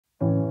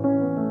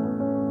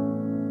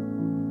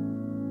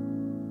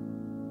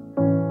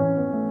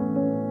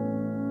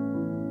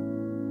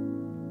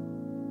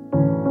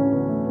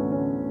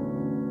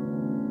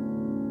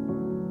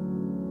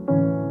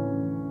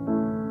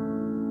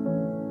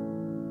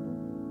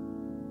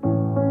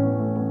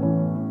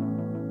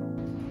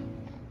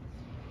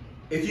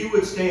If you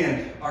would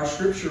stand, our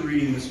scripture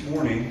reading this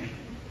morning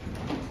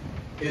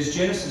is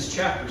Genesis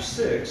chapter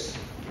 6.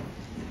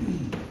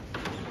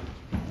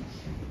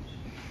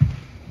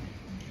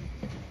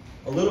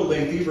 A little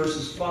lengthy,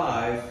 verses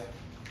 5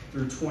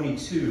 through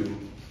 22.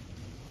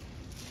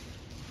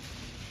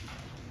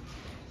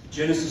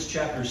 Genesis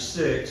chapter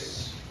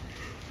 6,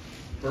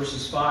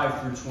 verses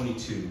 5 through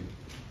 22.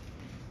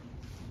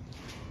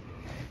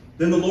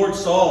 Then the Lord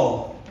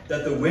saw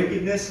that the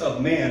wickedness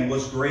of man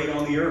was great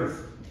on the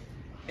earth,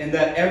 and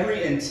that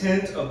every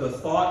intent of the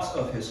thoughts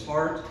of his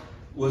heart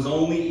was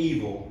only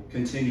evil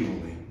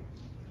continually.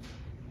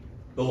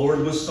 The Lord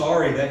was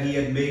sorry that he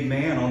had made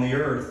man on the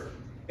earth,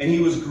 and he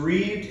was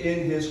grieved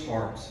in his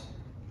heart.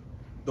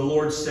 The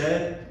Lord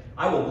said,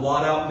 I will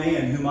blot out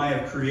man whom I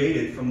have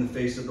created from the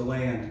face of the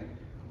land,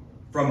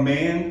 from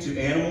man to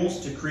animals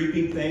to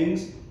creeping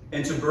things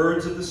and to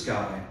birds of the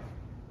sky,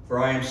 for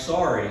I am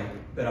sorry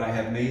that I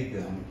have made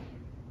them.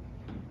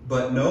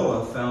 But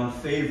Noah found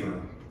favor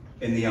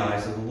in the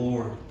eyes of the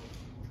Lord.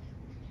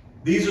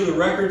 These are the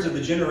records of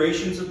the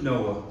generations of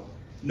Noah.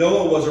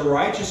 Noah was a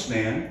righteous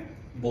man,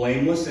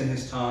 blameless in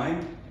his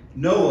time.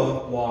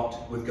 Noah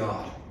walked with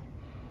God.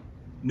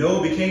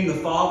 Noah became the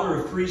father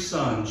of 3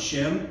 sons,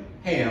 Shem,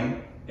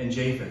 Ham, and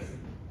Japheth.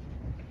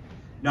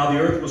 Now the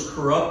earth was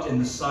corrupt in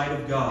the sight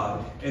of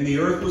God, and the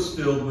earth was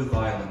filled with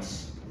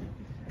violence.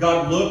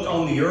 God looked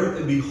on the earth,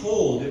 and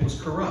behold, it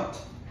was corrupt,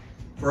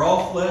 for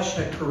all flesh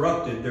had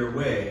corrupted their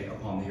way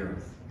upon the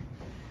earth.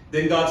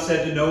 Then God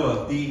said to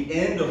Noah, the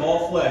end of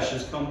all flesh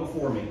has come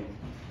before me,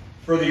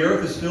 for the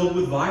earth is filled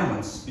with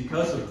violence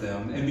because of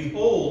them, and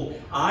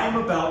behold, I am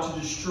about to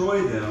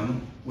destroy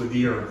them with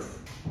the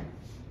earth.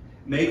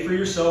 Make for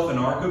yourself an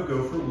ark of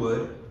gopher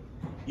wood.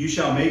 You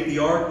shall make the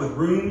ark with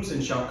rooms,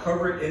 and shall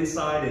cover it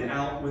inside and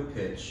out with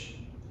pitch.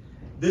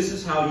 This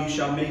is how you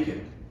shall make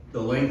it.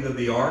 The length of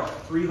the ark,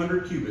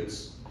 300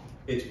 cubits,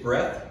 its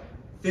breadth,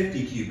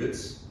 50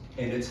 cubits,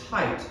 and its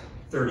height,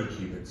 30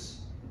 cubits.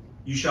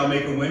 You shall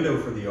make a window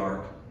for the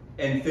ark,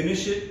 and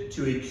finish it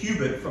to a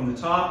cubit from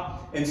the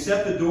top, and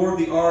set the door of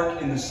the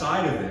ark in the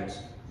side of it.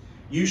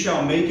 You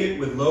shall make it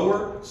with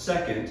lower,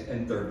 second,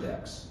 and third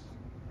decks.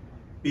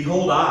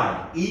 Behold,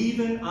 I,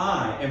 even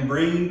I, am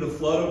bringing the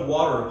flood of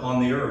water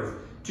upon the earth,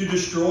 to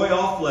destroy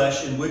all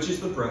flesh, in which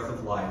is the breath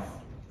of life,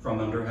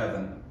 from under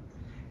heaven.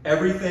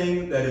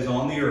 Everything that is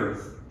on the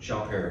earth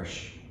shall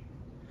perish.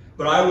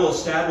 But I will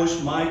establish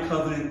my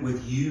covenant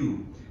with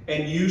you,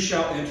 and you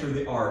shall enter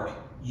the ark,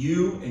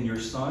 you and your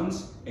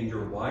sons and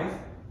your wife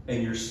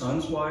and your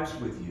sons' wives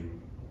with you.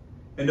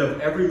 And of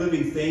every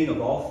living thing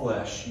of all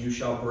flesh you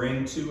shall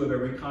bring 2 of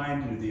every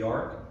kind into the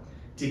ark,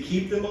 to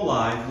keep them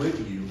alive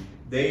with you.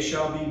 They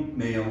shall be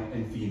male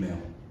and female.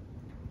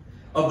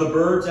 Of the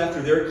birds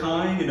after their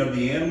kind, and of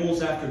the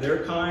animals after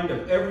their kind,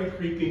 of every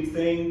creeping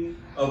thing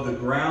of the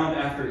ground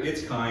after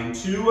its kind,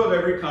 2 of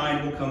every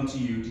kind will come to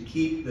you, to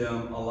keep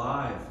them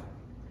alive.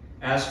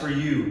 As for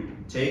you,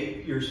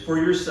 take for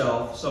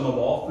yourself some of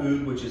all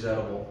food which is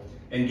edible,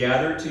 and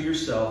gather it to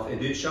yourself,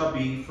 and it shall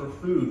be for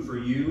food for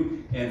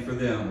you and for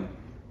them.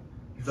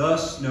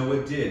 Thus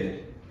Noah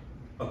did,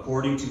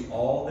 according to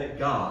all that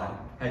God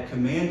had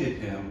commanded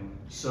him,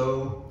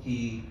 so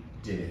he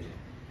did.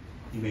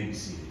 You may be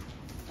seated.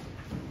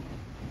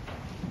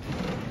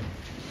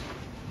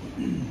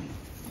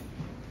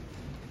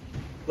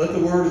 Let the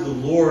word of the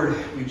Lord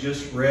we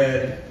just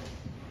read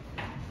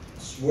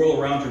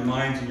swirl around your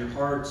minds and your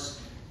hearts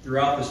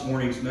throughout this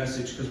morning's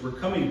message, because we're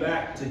coming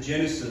back to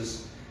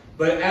Genesis.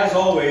 But as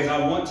always,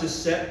 I want to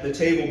set the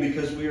table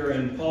because we are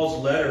in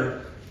Paul's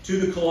letter to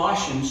the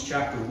Colossians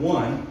chapter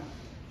 1,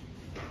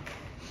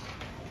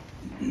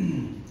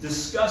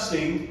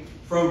 discussing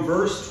from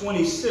verse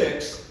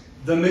 26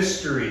 the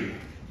mystery.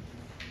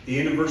 The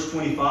end of verse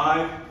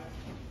 25,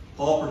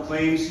 Paul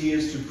proclaims he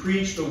is to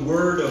preach the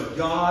word of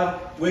God,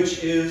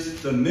 which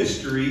is the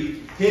mystery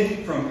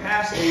hidden from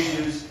past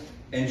ages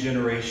and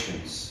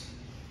generations.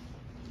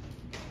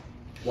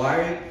 Why?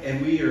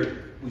 And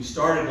we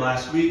started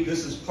last week.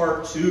 This is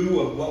part 2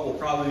 of what will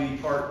probably be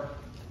part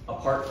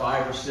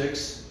 5 or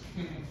 6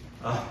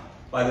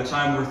 by the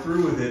time we're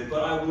through with it.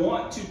 But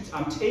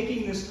I'm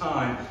taking this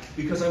time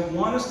because I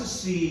want us to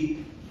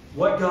see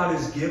what God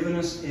has given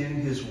us in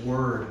his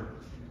word,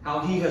 how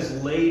he has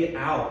laid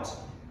out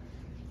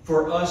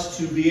for us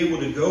to be able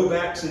to go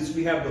back, since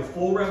we have the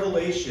full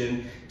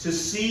revelation, to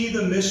see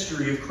the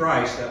mystery of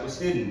Christ that was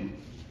hidden.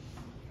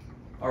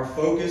 Our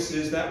focus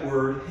is that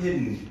word,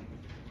 hidden.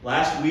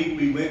 Last week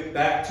we went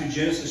back to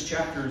Genesis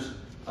chapters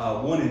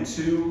 1 and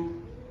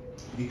 2,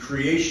 the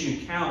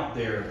creation account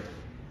there.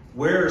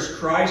 Where is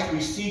Christ?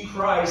 We see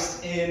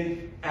Christ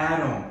in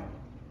Adam.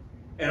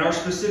 And our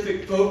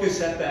specific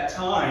focus at that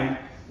time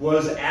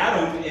was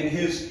Adam and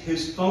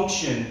his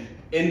function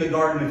in the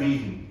Garden of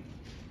Eden.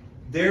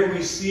 There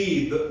we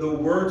see the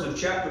words of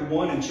chapter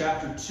 1 and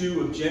chapter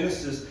 2 of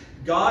Genesis.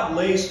 God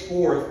lays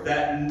forth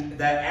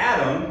that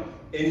Adam,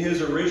 in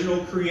his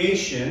original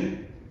creation,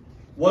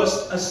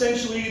 was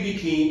essentially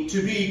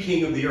to be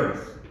king of the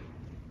earth.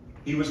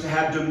 He was to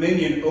have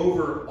dominion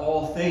over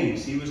all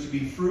things. He was to be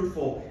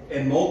fruitful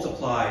and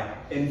multiply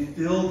and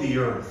fill the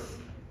earth.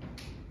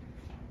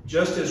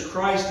 Just as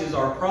Christ is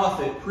our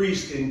prophet,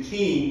 priest, and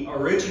king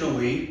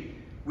originally,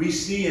 we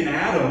see in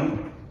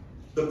Adam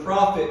the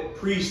prophet,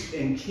 priest,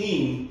 and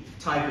king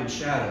type and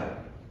shadow.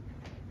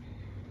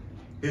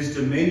 His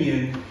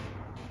dominion,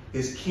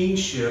 his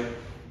kingship,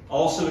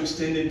 also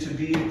extended to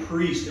be a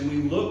priest. And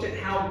we looked at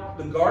how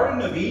the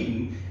Garden of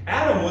Eden,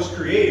 Adam was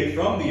created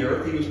from the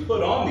earth. He was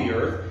put on the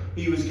earth.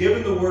 He was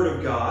given the word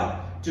of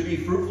God to be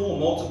fruitful and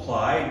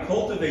multiply and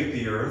cultivate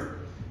the earth.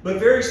 But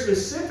very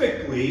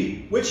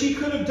specifically, which he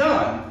could have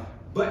done,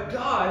 but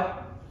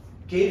God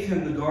gave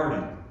him the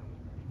garden,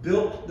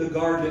 built the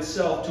garden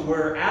itself to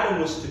where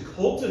Adam was to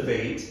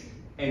cultivate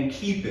and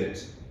keep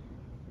it.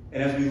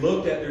 And as we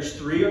looked at, there's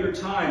 3 other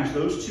times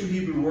those 2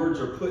 Hebrew words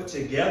are put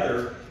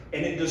together,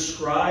 and it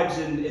describes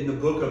in the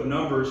book of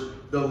Numbers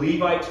the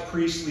Levites'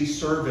 priestly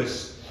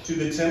service to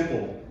the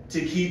temple,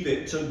 to keep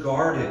it, to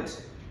guard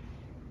it,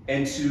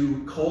 and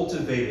to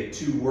cultivate it,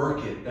 to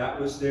work it.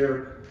 That was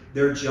their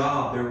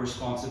job, their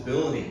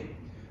responsibility.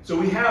 So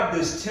we have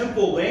this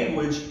temple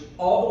language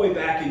all the way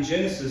back in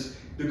Genesis,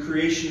 the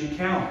creation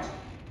account.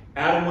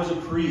 Adam was a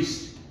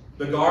priest.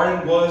 The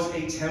garden was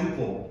a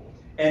temple.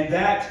 And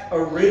that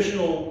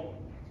original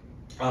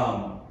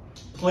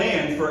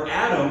plan for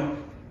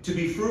Adam to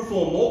be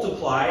fruitful and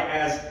multiply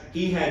as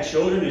he had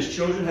children, his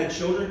children had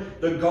children,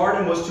 the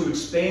garden was to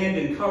expand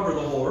and cover the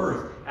whole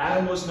earth.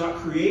 Adam was not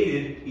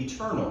created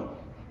eternal.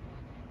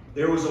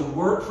 There was a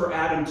work for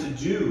Adam to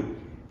do.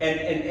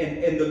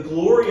 And the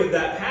glory of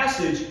that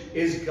passage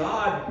is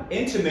God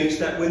intimates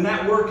that when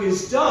that work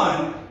is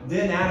done,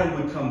 then Adam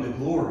would come to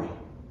glory.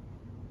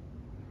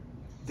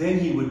 Then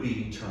he would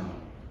be eternal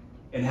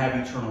and have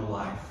eternal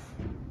life.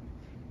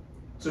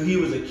 So he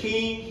was a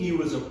king, he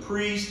was a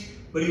priest,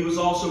 but he was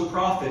also a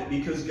prophet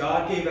because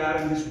God gave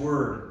Adam his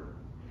word.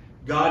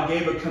 God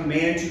gave a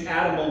command to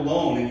Adam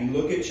alone. And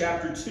you look at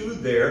chapter 2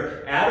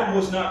 there, Adam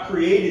was not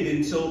created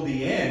until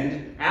the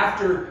end,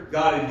 after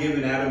God had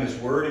given Adam his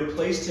word and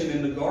placed him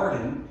in the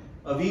Garden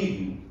of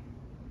Eden.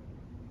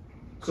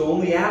 So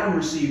only Adam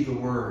received the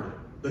word,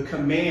 the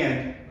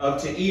command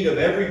to eat of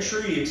every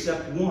tree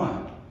except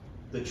one,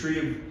 the tree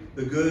of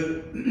the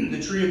good,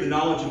 the tree of the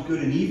knowledge of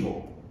good and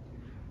evil.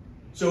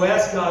 So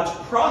as God's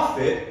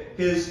prophet,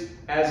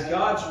 as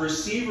God's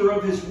receiver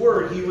of his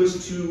word, he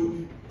was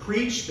to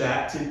preach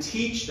that, to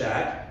teach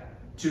that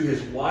to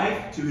his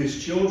wife, to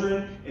his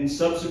children, and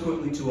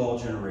subsequently to all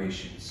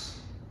generations.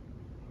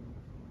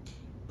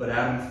 But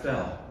Adam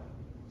fell.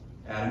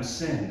 Adam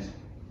sinned.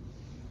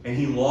 And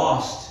he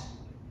lost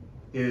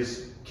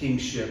his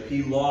kingship.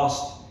 He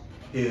lost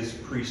his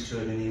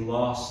priesthood. And he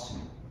lost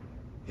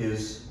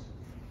his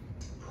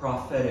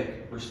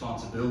prophetic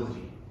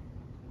responsibility.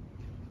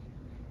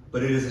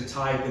 But it is a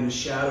type and a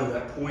shadow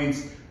that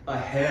points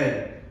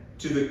ahead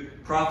to the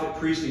prophet,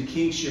 priest, and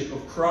kingship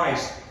of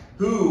Christ,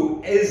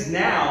 who is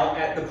now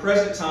at the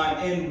present time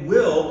and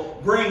will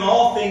bring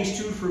all things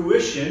to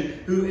fruition,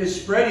 who is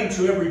spreading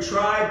to every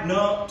tribe,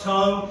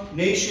 tongue,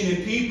 nation,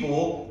 and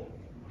people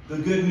the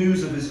good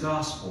news of his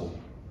gospel.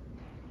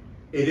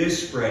 It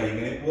is spreading,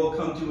 and it will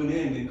come to an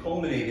end and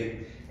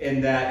culminate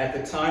in that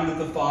at the time that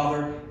the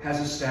Father has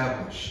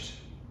established.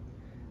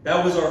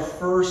 That was our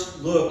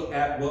first look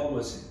at what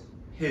was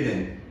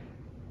hidden.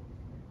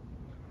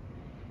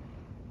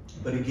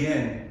 But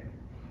again,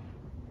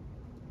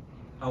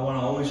 I want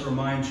to always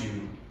remind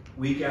you,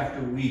 week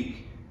after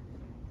week,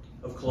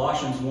 of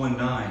Colossians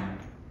 1:9,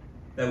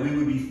 that we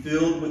would be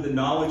filled with the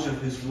knowledge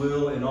of his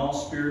will and all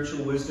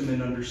spiritual wisdom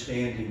and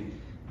understanding.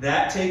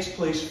 That takes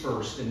place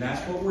first, and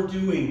that's what we're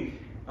doing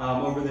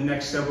over the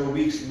next several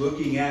weeks,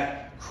 looking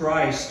at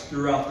Christ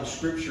throughout the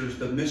scriptures,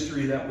 the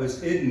mystery that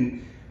was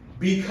hidden.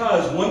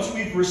 Because once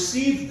we've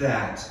received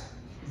that,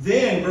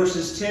 then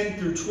verses 10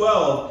 through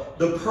 12,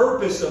 the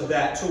purpose of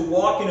that, to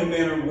walk in a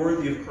manner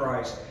worthy of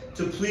Christ,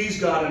 to please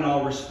God in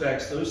all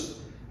respects,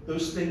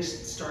 those things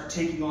start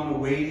taking on a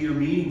weightier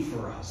meaning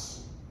for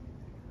us.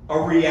 A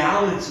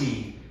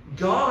reality,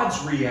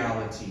 God's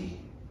reality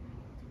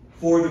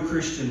for the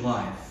Christian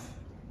life.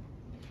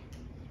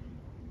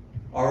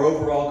 Our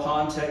overall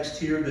context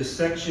here, this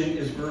section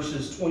is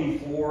verses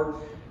 24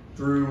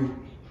 through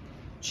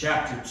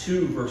chapter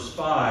 2, verse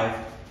 5.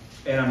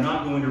 And I'm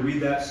not going to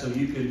read that, so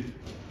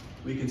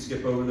we can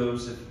skip over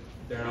those if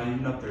they're not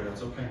even up there.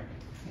 That's okay.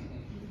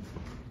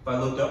 If I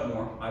looked up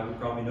more, I would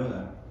probably know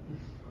that.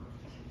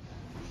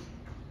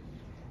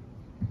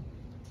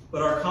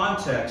 But our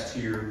context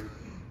here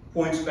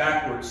points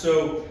backwards.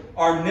 So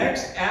our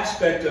next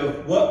aspect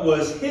of what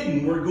was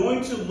hidden, we're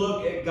going to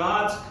look at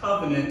God's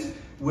covenant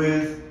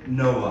with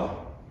Noah.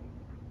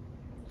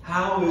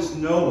 How is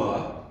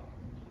Noah,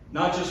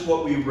 not just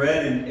what we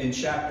read in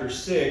chapter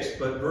 6,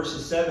 but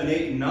verses 7,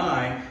 8, and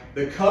 9,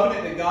 the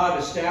covenant that God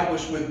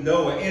established with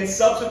Noah, and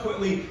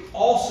subsequently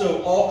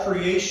also all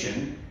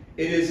creation.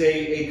 It is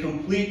a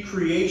complete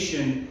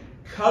creation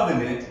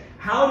covenant.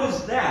 How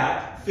does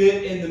that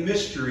fit in the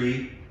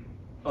mystery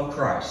of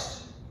Christ?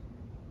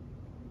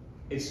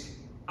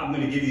 I'm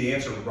going to give you the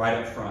answer right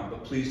up front,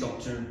 but please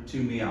don't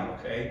tune me out,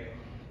 okay?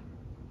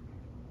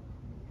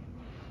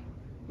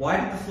 Why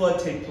did the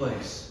flood take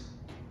place?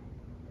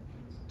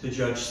 To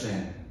judge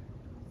sin.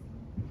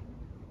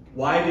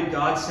 Why did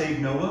God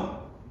save Noah?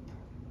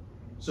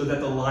 So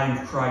that the line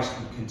of Christ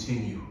would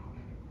continue.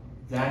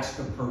 That's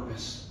the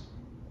purpose.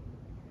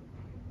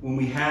 When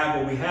we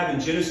have what we have in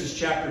Genesis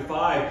chapter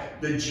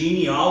 5, the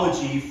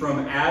genealogy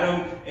from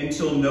Adam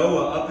until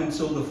Noah up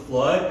until the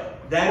flood,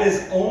 that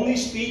is only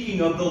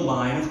speaking of the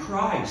line of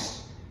Christ.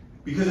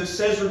 Because it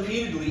says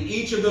repeatedly,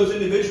 each of those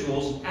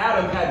individuals,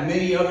 Adam had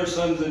many other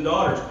sons and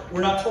daughters.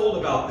 We're not told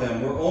about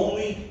them. We're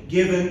only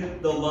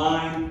given the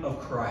line of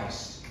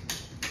Christ.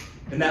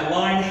 And that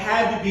line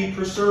had to be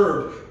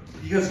preserved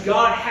because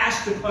God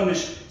has to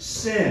punish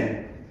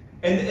sin.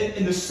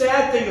 And the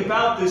sad thing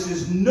about this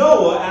is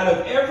Noah, out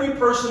of every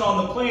person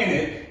on the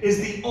planet, is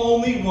the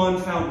only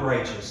one found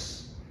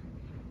righteous.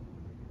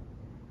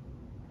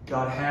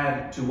 God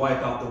had to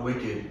wipe out the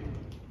wicked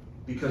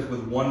because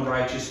with one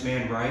righteous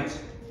man right,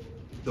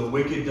 the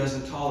wicked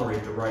doesn't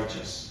tolerate the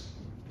righteous.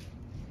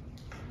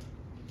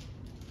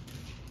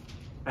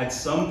 At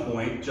some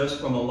point,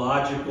 just from a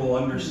logical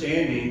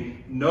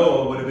understanding,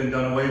 Noah would have been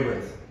done away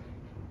with.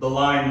 The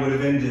line would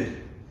have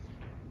ended.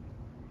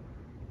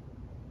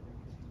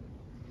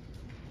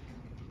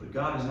 But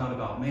God is not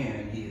about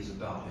man, He is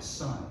about His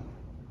Son.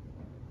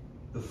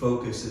 The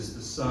focus is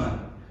the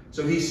Son.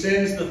 So He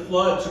sends the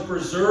flood to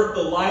preserve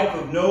the life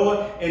of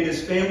Noah and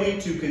his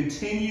family, to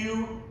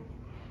continue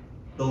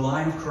the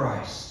line of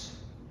Christ,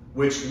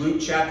 which Luke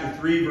chapter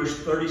 3 verse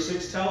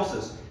 36 tells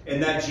us.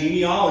 In that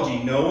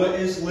genealogy, Noah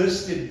is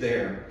listed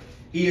there.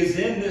 He is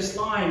in this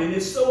line, and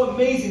it's so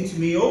amazing to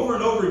me over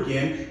and over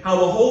again how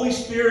the Holy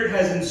Spirit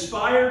has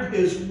inspired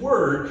His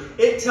Word.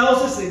 It tells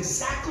us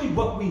exactly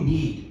what we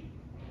need.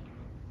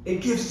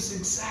 It gives us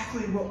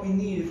exactly what we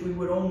need if we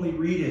would only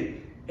read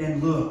it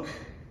and look.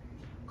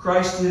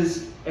 Christ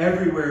is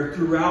everywhere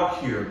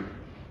throughout here.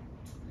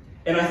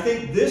 And I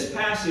think this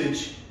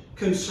passage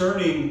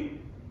concerning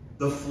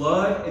the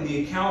flood and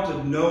the account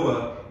of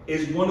Noah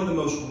is one of the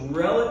most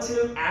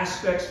relative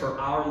aspects for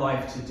our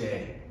life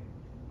today.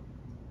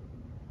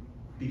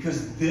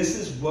 Because this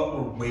is what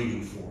we're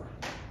waiting for.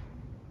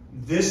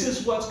 This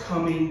is what's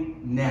coming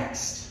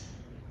next.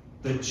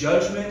 The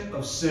judgment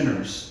of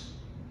sinners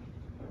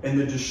and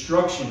the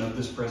destruction of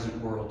this present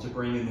world to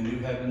bring in the new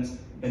heavens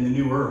and the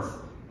new earth.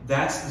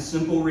 That's the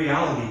simple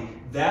reality.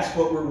 That's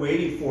what we're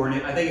waiting for.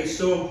 And I think it's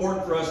so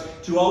important for us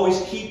to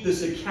always keep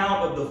this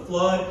account of the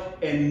flood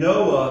and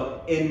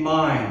Noah in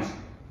mind,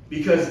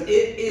 because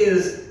it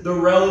is the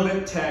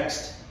relevant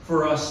text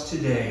for us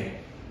today.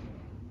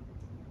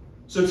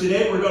 So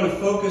today we're going to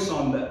focus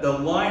on the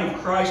line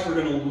of Christ. We're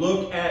going to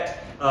look at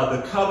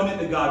the covenant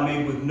that God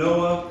made with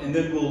Noah, and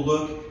then we'll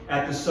look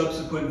at the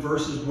subsequent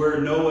verses where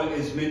Noah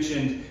is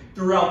mentioned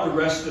throughout the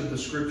rest of the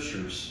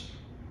Scriptures.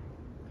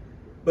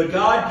 But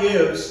God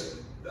gives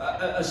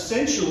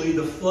essentially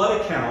the flood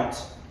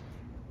account,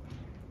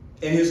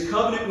 and His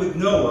covenant with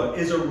Noah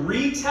is a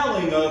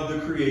retelling of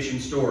the creation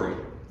story.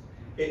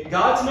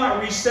 God's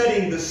not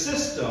resetting the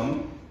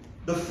system.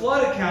 The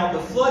flood account,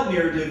 the flood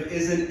narrative,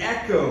 is an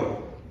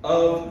echo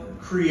of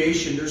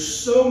creation. There's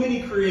so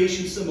many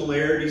creation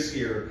similarities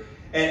here.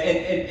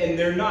 And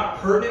they're not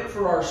pertinent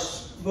for our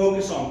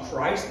focus on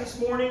Christ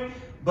this morning,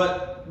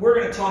 but we're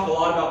going to talk a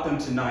lot about them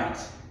tonight.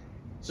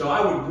 So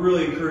I would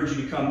really encourage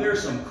you to come.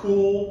 There's some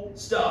cool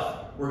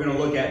stuff we're going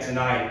to look at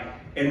tonight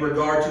in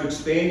regard to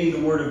expanding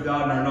the Word of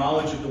God and our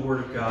knowledge of the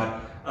Word of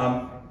God,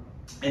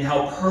 and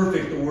how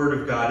perfect the Word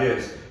of God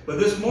is. But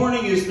this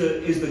morning is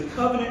the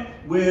covenant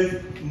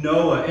with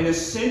Noah. And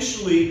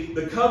essentially,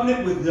 the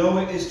covenant with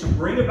Noah is to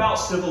bring about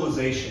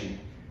civilization.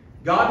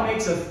 God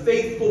makes a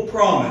faithful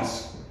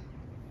promise.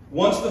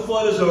 Once the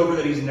flood is over,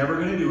 that He's never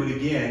going to do it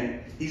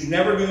again. He's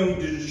never going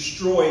to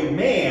destroy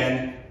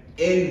man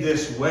in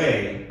this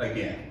way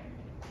again.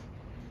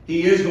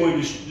 He is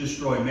going to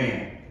destroy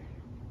man.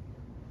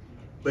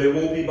 But it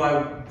won't be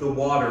by the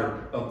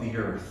water of the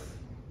earth.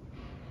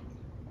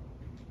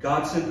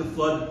 God sent the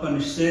flood to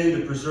punish sin,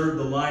 to preserve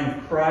the line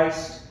of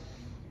Christ,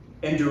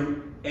 and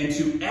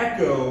to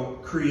echo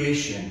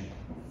creation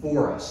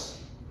for us.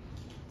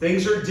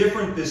 Things are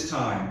different this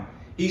time.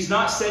 He's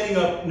not setting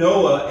up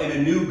Noah in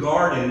a new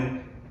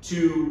garden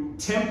to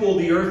temple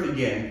the earth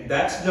again.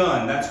 That's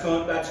done.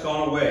 That's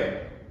gone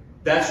away.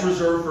 That's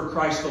reserved for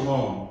Christ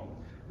alone.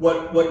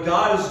 What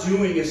God is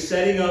doing is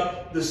setting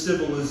up the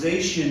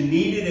civilization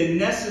needed and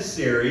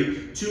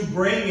necessary to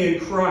bring in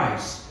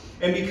Christ.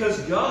 And because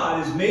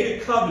God has made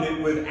a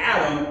covenant with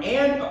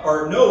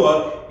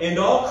Noah and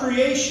all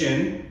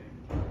creation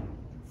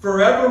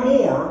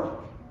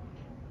forevermore,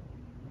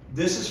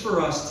 this is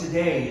for us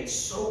today. It's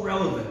so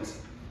relevant.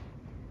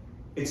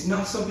 It's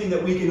not something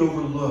that we can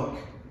overlook,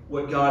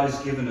 what God has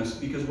given us,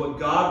 because what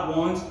God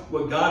wants,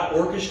 what God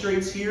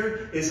orchestrates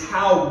here, is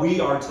how we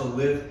are to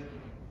live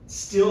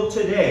still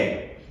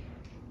today,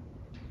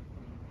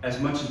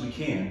 as much as we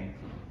can,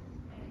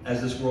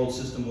 as this world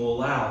system will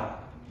allow.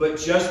 But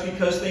just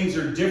because things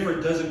are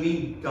different doesn't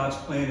mean God's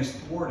plan is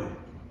thwarted.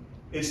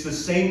 It's the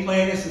same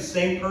plan, it's the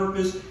same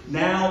purpose,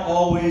 now,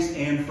 always,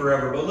 and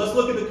forever. But let's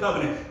look at the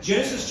covenant.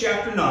 Genesis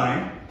chapter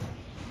 9.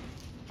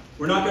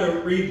 We're not going to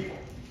read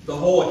the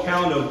whole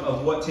account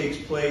of what takes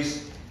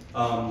place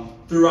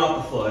throughout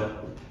the flood.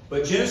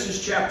 But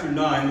Genesis chapter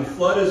 9, the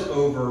flood is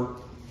over.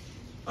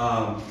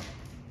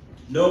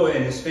 Noah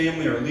and his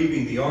family are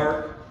leaving the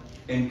ark,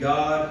 and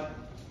God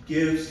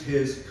gives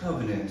his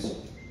covenant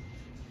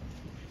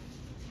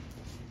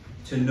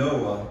to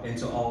Noah and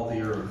to all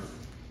the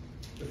earth.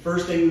 The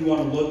first thing we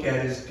want to look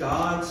at is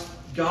God's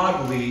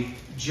godly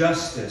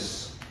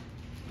justice.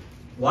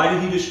 Why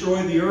did he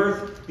destroy the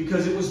earth?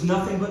 Because it was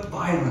nothing but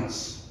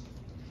violence.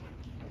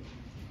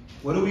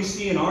 What do we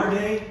see in our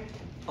day?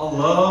 A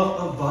love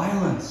of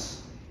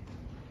violence.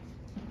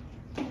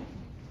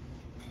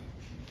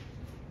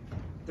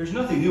 There's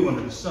nothing new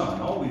under the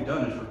sun. All we've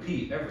done is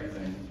repeat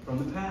everything from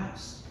the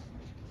past.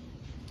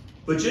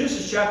 But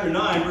Genesis chapter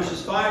 9,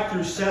 verses 5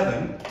 through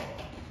 7,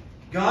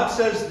 God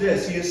says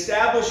this. He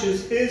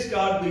establishes his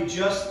godly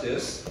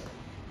justice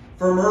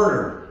for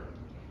murder.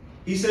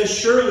 He says,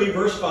 surely,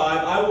 verse 5,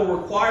 I will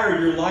require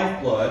your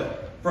lifeblood.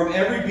 From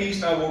every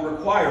beast I will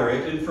require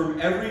it, and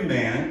from every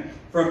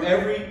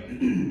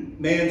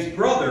man's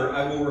brother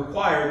I will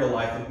require the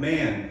life of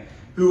man.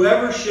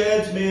 Whoever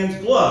sheds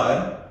man's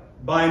blood,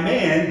 by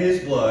man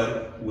his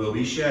blood will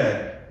be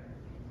shed.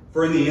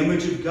 For in the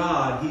image of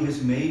God he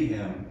has made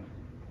him.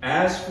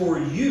 As for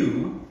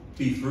you,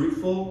 be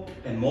fruitful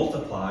and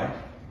multiply,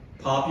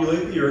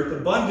 populate the earth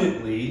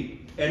abundantly,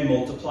 and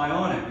multiply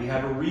on it. We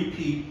have a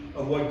repeat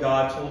of what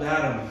God told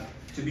Adam,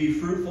 to be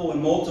fruitful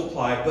and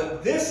multiply.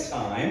 But this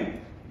time,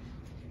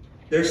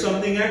 there's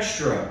something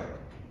extra.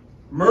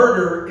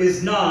 Murder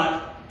is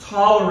not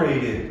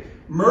tolerated.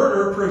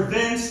 Murder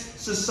prevents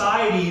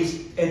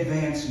society's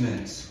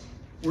advancement.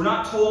 We're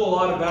not told a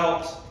lot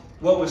about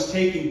what was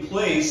taking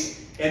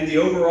place and the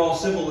overall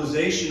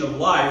civilization of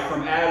life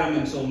from Adam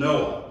until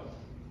Noah.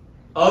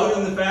 Other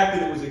than the fact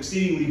that it was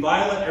exceedingly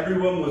violent,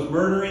 everyone was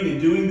murdering and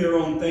doing their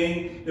own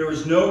thing. There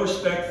was no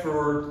respect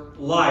for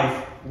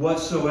life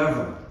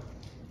whatsoever.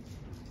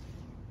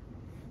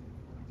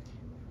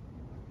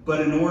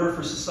 But in order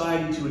for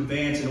society to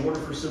advance, in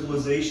order for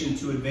civilization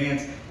to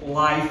advance,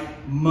 life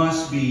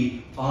must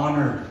be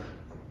honored.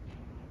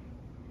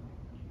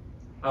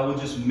 I will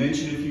just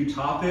mention a few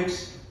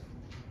topics.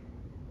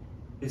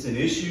 It's an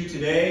issue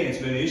today. It's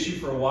been an issue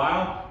for a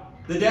while.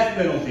 The death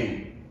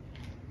penalty.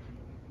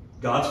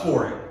 God's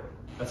for it.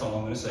 That's all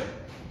I'm going to say.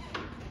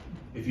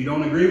 If you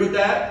don't agree with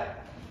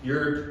that,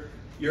 your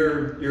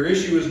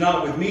issue is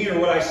not with me or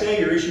what I say.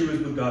 Your issue is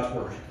with God's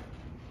word.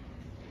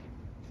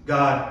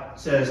 God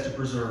says to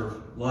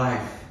preserve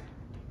life.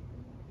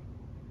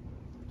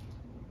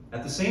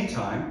 At the same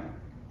time,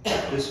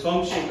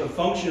 the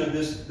function of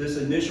this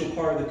initial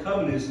part of the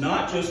covenant is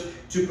not just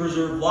to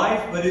preserve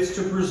life, but it's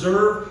to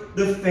preserve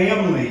the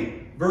family.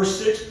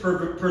 Verse 6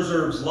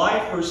 preserves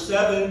life. Verse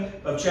 7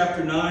 of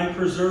chapter 9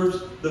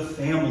 preserves the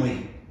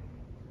family.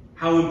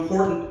 How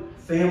important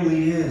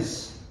family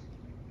is.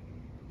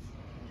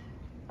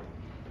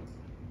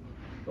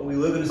 But we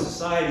live in a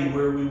society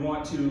where we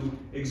want to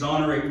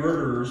exonerate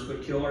murderers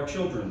but kill our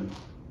children.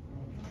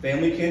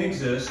 Family can't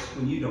exist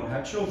when you don't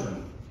have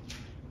children.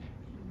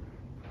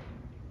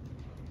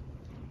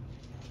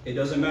 It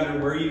doesn't matter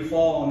where you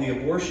fall on the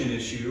abortion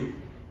issue.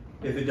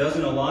 If it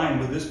doesn't align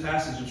with this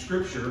passage of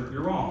Scripture,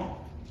 you're wrong.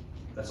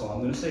 That's all I'm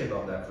going to say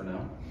about that for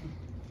now.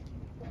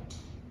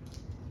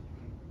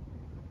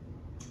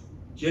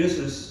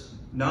 Genesis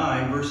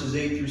 9, verses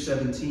 8 through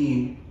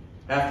 17.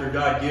 After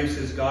God gives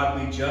his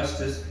godly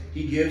justice,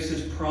 he gives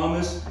his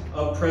promise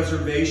of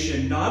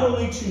preservation, not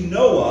only to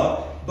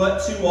Noah,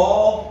 but to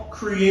all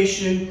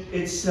creation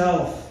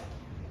itself.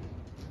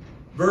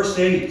 Verse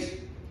 8.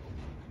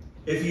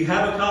 If you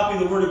have a copy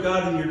of the Word of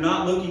God and you're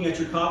not looking at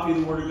your copy of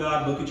the Word of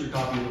God, look at your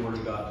copy of the Word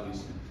of God,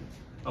 please.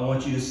 I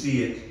want you to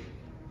see it.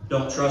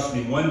 Don't trust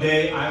me. One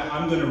day,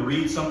 I'm going to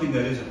read something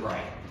that isn't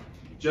right,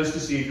 just to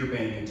see if you're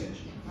paying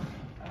attention.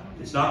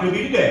 It's not going to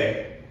be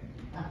today,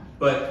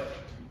 but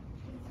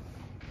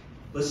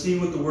let's see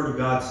what the Word of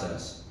God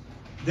says.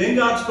 Then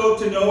God spoke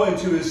to Noah and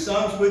to his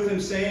sons with him,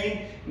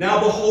 saying, Now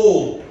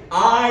behold,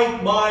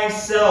 I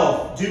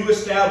myself do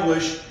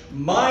establish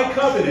my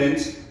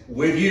covenant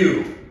with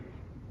you.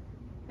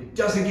 It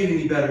doesn't get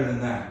any better than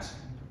that.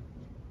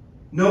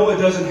 Noah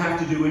doesn't have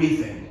to do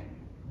anything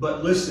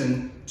but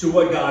listen to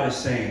what God is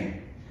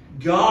saying.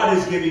 God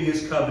is giving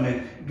his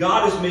covenant.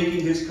 God is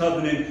making his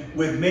covenant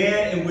with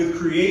man and with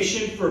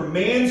creation for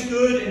man's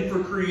good and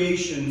for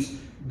creation's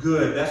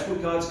good. That's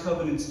what God's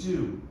covenants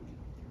do.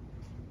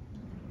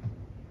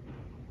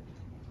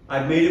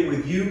 I've made it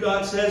with you,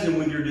 God says, and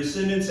with your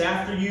descendants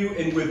after you,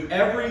 and with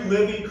every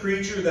living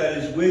creature that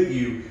is with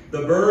you,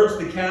 the birds,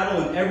 the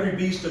cattle, and every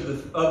beast of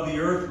the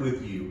earth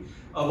with you.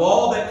 Of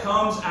all that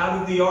comes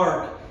out of the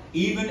ark,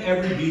 even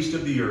every beast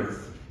of the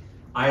earth.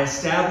 I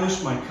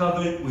establish my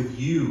covenant with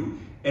you,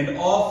 and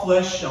all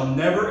flesh shall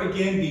never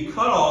again be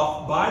cut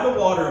off by the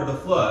water of the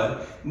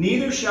flood,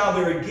 neither shall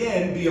there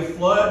again be a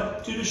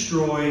flood to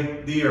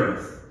destroy the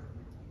earth.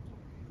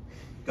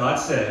 God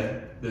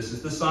said, This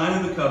is the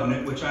sign of the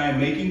covenant which I am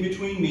making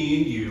between me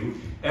and you,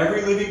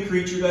 every living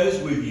creature that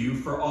is with you,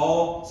 for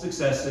all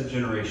successive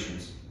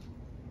generations.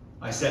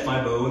 I set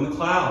my bow in the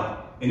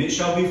cloud, and it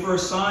shall be for a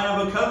sign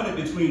of a covenant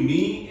between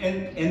me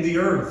and the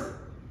earth.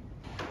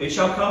 It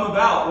shall come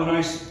about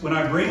when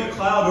I bring a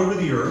cloud over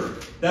the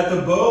earth, that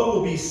the bow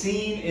will be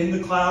seen in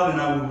the cloud,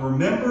 and I will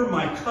remember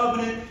my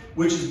covenant,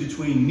 which is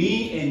between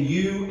me and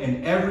you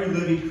and every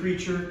living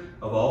creature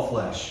of all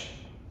flesh.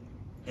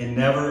 And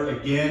never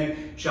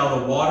again shall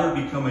the water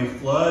become a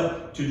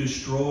flood to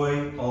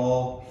destroy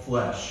all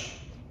flesh.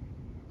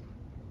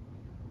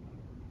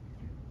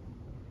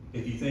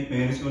 If you think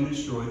man is going to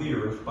destroy the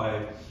earth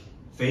by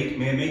fake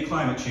man-made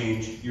climate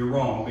change, you're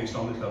wrong based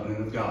on the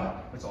covenant of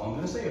God. That's all I'm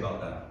going to say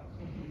about that.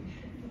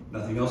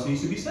 Nothing else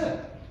needs to be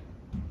said.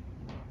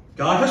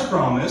 God has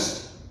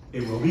promised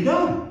it will be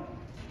done.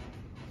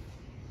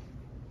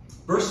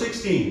 Verse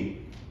 16.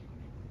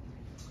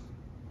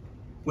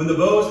 When the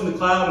bow is in the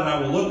cloud, and I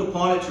will look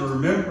upon it to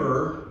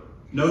remember,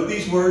 note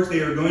these words,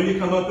 they are going to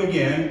come up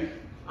again,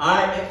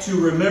 to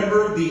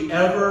remember the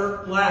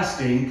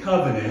everlasting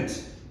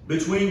covenant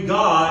between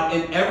God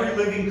and every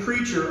living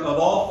creature of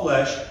all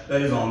flesh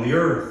that is on the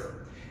earth.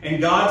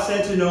 And God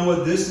said to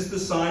Noah, this is the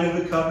sign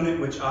of the covenant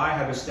which I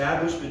have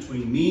established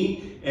between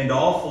me and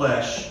all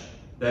flesh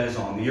that is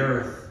on the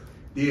earth.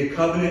 The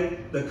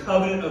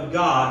covenant of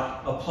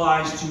God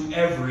applies to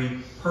every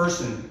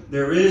person.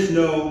 There is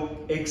no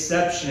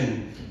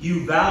exception.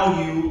 You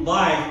value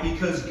life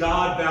because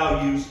God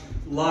values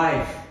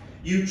life.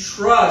 You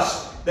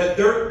trust that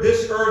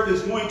this earth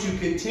is going to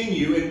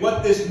continue, and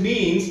what this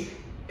means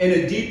in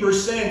a deeper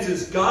sense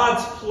is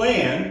God's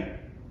plan,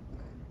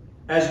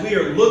 as we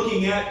are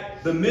looking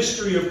at the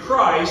mystery of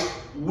Christ,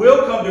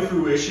 will come to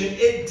fruition.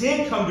 It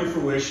did come to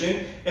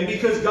fruition. And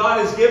because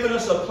God has given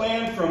us a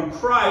plan from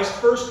Christ,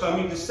 first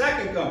coming to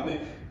second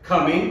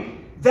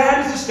coming,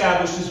 that is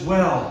established as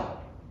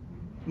well.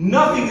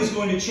 Nothing is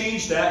going to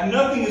change that.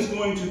 Nothing is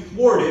going to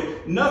thwart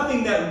it.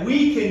 Nothing that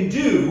we can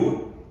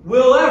do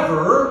will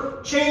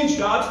ever change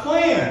God's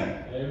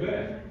plan.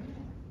 Amen.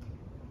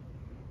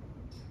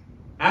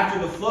 After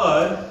the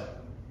flood,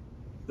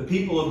 the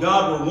people of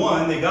God were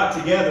one. They got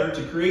together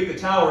to create the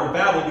Tower of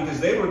Babel because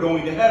they were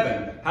going to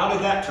heaven. How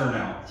did that turn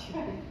out?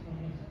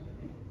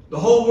 The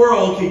whole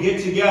world can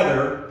get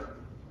together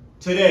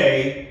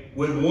today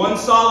with one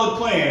solid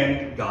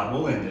plan. God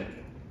will end it.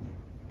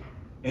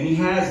 And He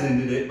has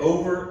ended it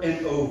over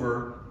and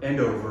over and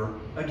over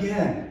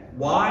again.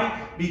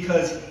 Why?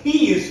 Because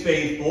He is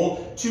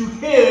faithful to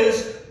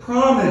His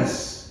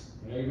promise.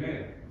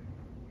 Amen.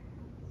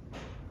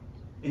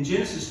 In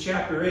Genesis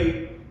chapter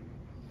 8,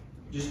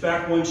 just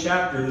back one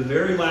chapter, the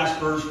very last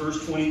verse,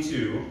 verse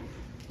 22,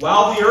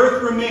 while the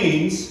earth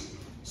remains,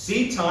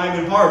 seed time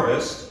and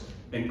harvest,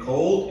 and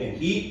cold and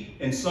heat,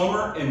 and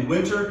summer and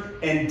winter,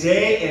 and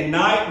day and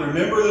night,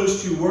 remember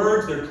those two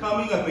words, they're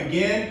coming up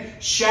again,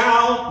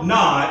 shall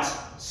not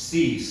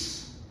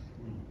cease.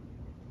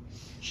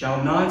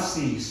 Shall not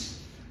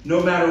cease.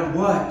 No matter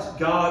what,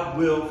 God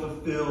will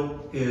fulfill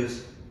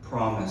His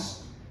promise.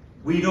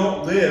 We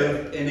don't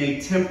live in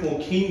a temple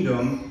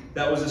kingdom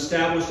that was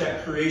established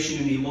at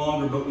creation any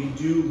longer, but we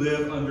do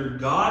live under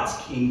God's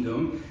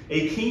kingdom,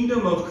 a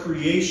kingdom of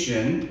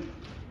creation,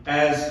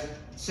 as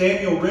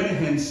Samuel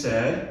Renahan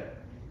said,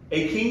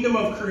 a kingdom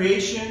of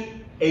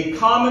creation, a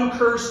common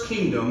cursed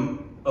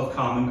kingdom of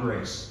common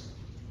grace.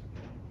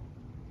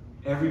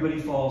 Everybody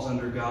falls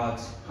under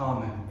God's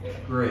common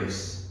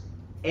grace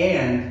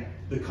and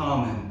the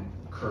common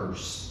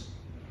curse.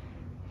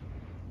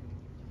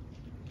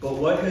 But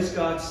what has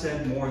God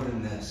said more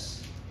than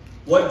this?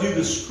 What do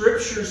the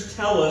Scriptures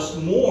tell us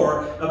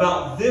more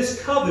about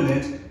this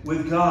covenant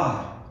with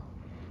God?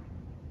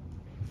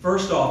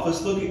 First off,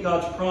 let's look at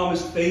God's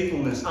promised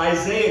faithfulness.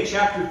 Isaiah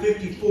chapter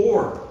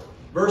 54,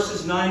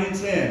 verses 9 and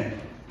 10.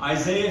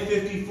 Isaiah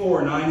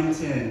 54, 9 and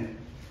 10.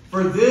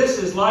 For this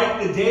is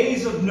like the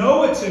days of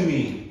Noah to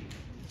me,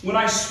 when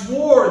I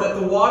swore that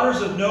the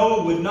waters of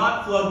Noah would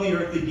not flood the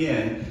earth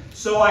again.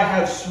 So I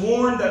have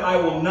sworn that I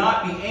will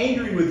not be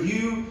angry with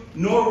you,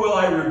 nor will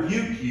I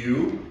rebuke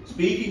you,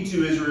 speaking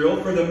to Israel,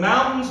 for the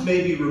mountains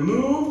may be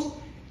removed,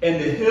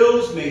 and the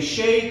hills may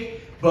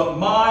shake, but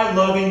my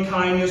loving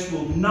kindness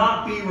will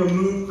not be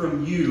removed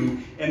from you,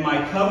 and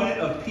my covenant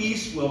of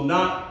peace will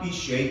not be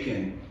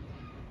shaken,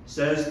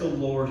 says the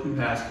Lord who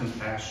has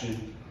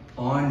compassion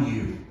on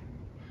you.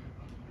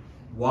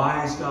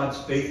 Why is God's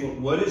faithful?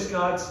 What is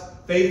God's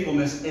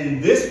faithfulness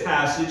in this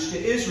passage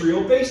to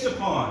Israel based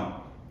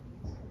upon?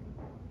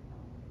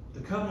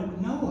 The covenant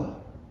with Noah.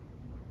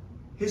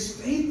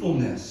 His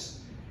faithfulness.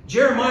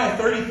 Jeremiah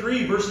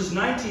 33, verses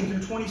 19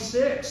 through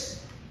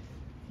 26.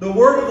 The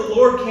word of the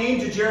Lord came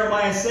to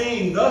Jeremiah,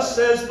 saying, Thus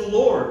says the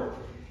Lord,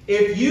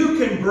 if you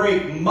can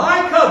break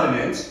my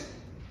covenant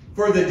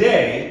for the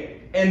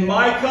day, and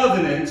my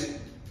covenant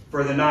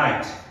for the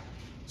night,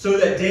 so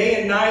that day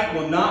and night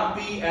will not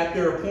be at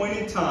their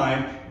appointed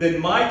time,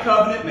 then my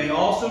covenant may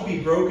also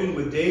be broken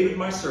with David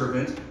my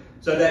servant,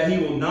 so that he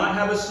will not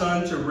have a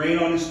son to reign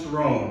on his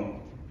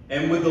throne,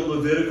 and with the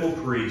Levitical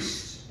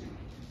priests.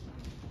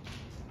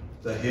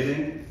 The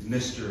hidden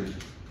mystery.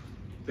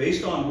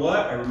 Based on what?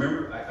 I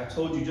remember I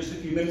told you just a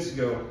few minutes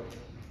ago,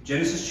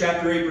 Genesis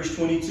chapter 8, verse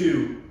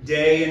 22,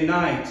 day and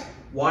night.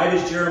 Why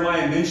does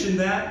Jeremiah mention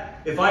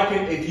that?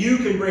 If you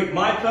can break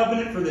my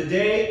covenant for the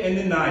day and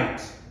the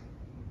night,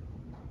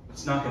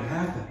 it's not going to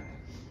happen.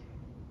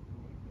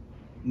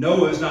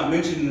 Noah is not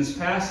mentioned in this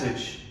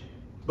passage,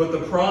 but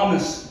the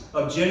promise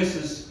of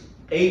Genesis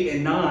 8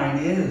 and 9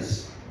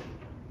 is.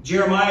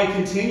 Jeremiah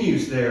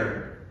continues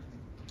there.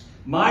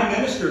 My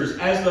ministers,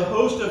 as the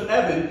host of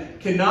heaven,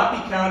 cannot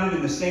be counted,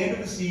 and the sand of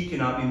the sea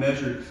cannot be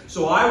measured.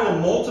 So I will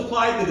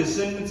multiply the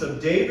descendants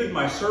of David,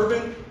 my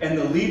servant, and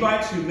the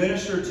Levites who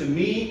minister to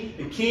me,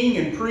 the king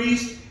and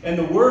priest. And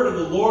the word of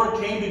the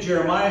Lord came to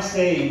Jeremiah,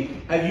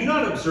 saying, have you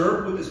not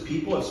observed what this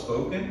people have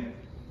spoken?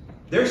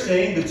 They're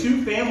saying, the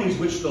two families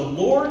which the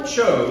Lord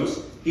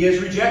chose, he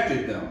has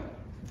rejected them.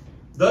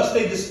 Thus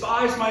they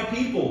despise my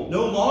people.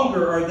 No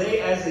longer are they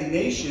as a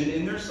nation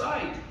in their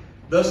sight.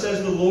 Thus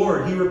says the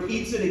Lord. He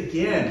repeats it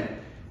again.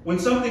 When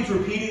something's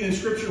repeated in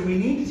Scripture, we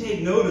need to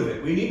take note of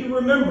it. We need to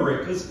remember it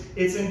because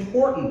it's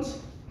important.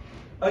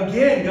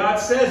 Again, God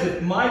says,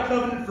 if my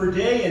covenant for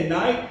day and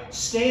night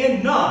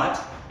stand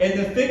not, and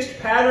the fixed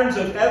patterns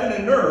of heaven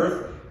and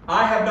earth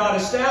I have not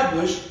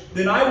established,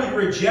 then I would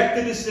reject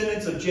the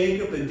descendants of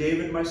Jacob and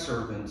David my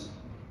servant,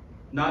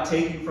 not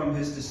taking from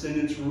his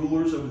descendants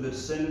rulers over the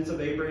descendants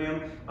of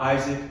Abraham,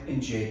 Isaac,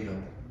 and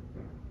Jacob.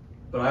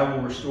 But I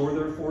will restore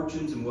their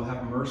fortunes and will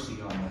have mercy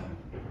on them.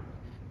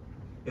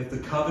 If the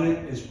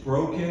covenant is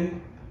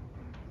broken,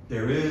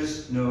 there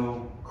is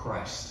no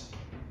Christ.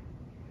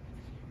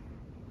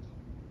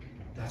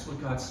 That's what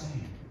God's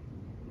saying.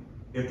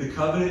 If the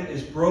covenant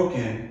is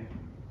broken,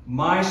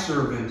 my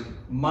servant,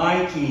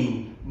 my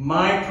king,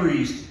 my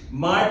priest,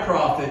 my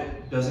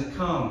prophet doesn't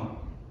come.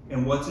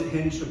 And what's it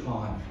hinged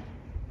upon?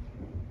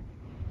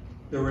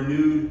 The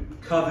renewed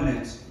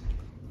covenant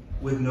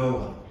with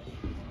Noah.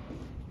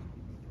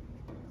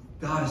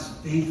 God is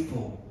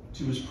faithful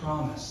to his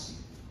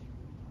promise.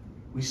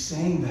 We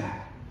sang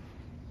that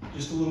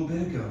just a little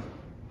bit ago.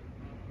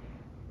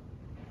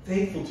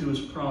 Faithful to his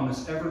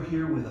promise, ever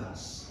here with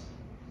us.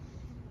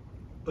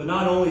 But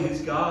not only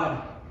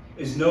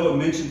is Noah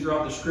mentioned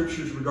throughout the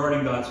Scriptures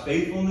regarding God's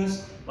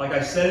faithfulness. Like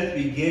I said at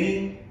the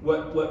beginning,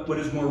 what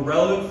is more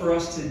relevant for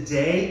us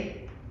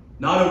today,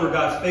 not over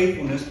God's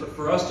faithfulness, but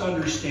for us to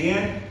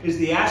understand, is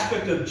the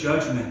aspect of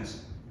judgment.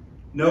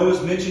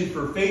 Noah's mentioned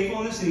for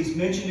faithfulness, and he's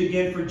mentioned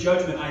again for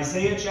judgment.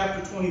 Isaiah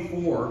chapter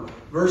 24,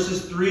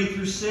 verses 3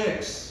 through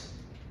 6.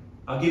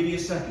 I'll give you a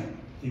second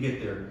to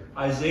get there.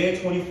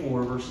 Isaiah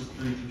 24, verses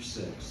 3 through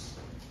 6.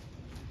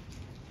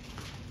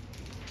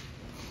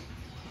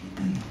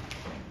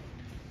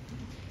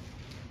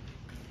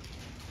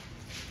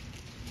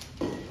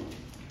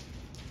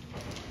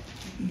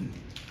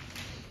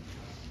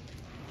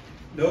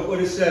 Note what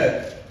it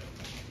said.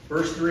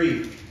 Verse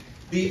 3.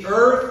 The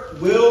earth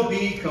will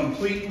be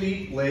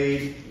completely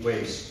laid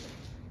waste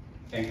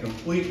and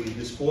completely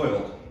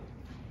despoiled,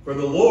 for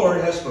the Lord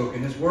has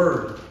spoken his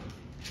word.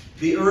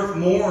 The earth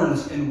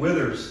mourns and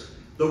withers.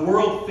 The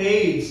world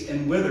fades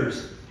and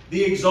withers.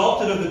 The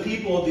exalted of the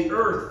people of the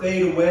earth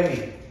fade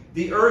away.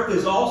 The earth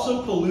is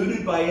also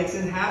polluted by its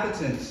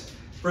inhabitants,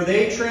 for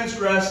they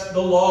transgressed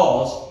the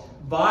laws,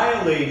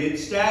 violated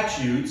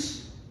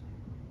statutes,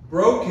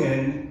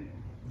 broken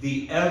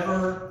the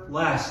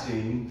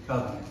everlasting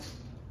covenant.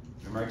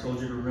 Remember, I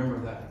told you to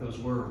remember those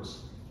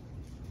words.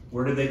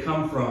 Where did they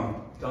come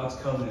from? God's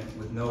covenant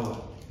with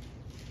Noah.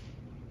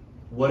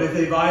 What have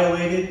they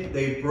violated?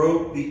 They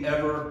broke the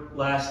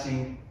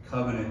everlasting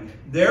covenant.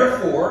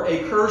 Therefore,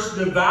 a curse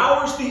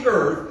devours the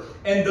earth,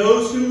 and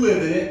those who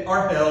live in it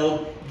are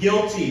held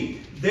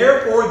guilty.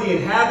 Therefore, the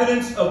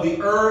inhabitants of the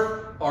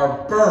earth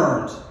are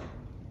burned,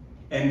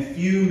 and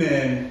few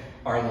men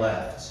are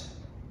left.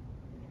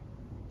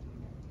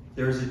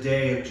 There's a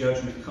day of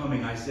judgment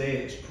coming.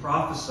 Isaiah is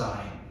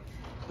prophesying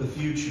the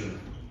future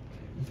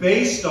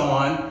based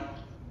on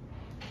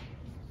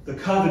the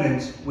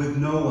covenant with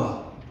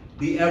Noah,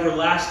 the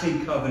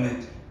everlasting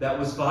covenant that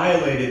was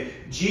violated.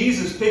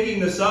 Jesus, picking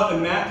this up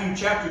in Matthew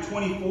chapter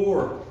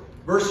 24,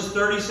 verses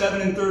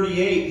 37 and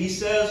 38, he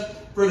says,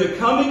 for the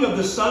coming of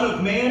the Son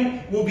of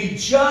Man will be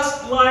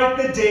just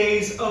like the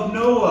days of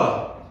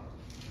Noah.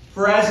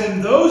 For as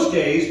in those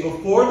days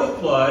before the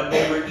flood,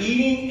 they were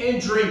eating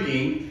and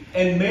drinking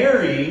and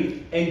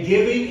marrying and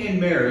giving in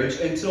marriage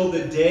until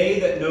the day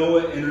that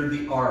Noah entered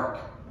the ark.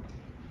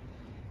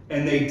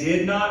 And they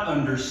did not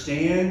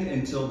understand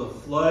until the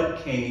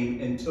flood came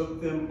and took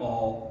them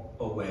all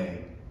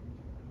away.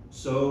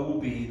 So will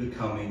be the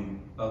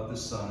coming of the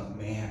Son of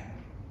Man.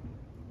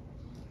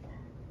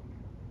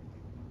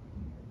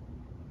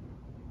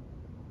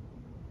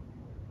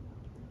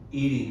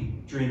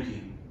 Eating,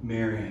 drinking,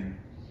 marrying.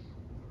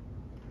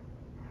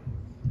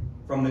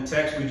 From the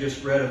text we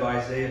just read of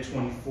Isaiah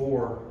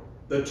 24,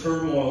 the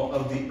turmoil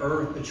of the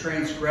earth, the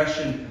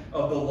transgression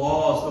of the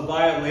laws, the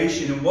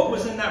violation. And what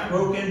was in that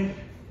broken,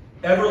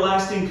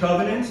 everlasting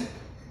covenant?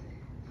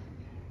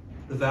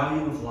 The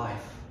value of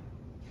life.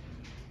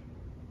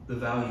 The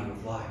value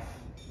of life.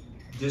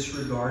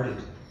 Disregarded.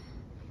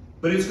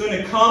 But it's going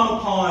to come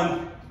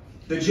upon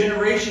the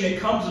generation it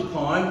comes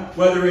upon,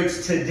 whether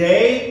it's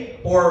today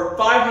or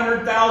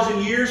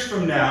 500,000 years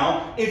from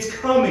now, it's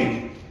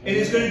coming. And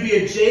it's going to be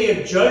a day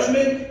of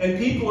judgment, and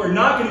people are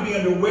not going to be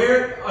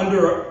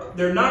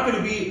they're not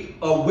going to be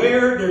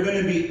aware, they're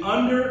going to be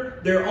under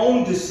their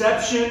own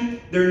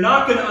deception. They're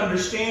not going to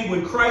understand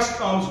when Christ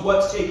comes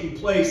what's taking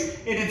place.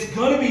 And it's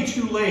going to be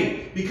too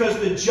late, because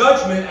the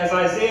judgment, as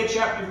Isaiah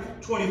chapter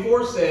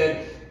 24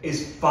 said,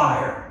 is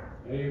fire.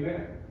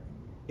 Amen.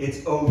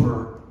 It's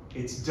over.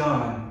 It's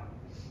done.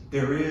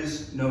 There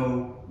is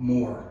no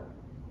more.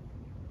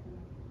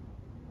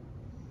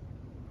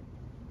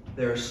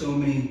 There are so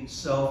many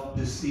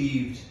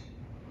self-deceived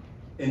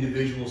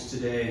individuals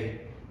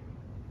today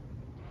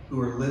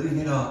who are living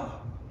it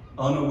up,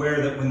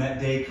 unaware that when that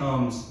day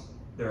comes,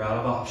 they're out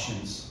of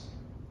options.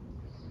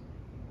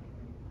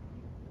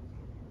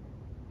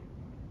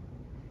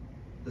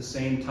 The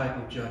same type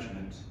of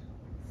judgment,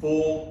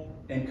 full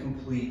and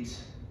complete.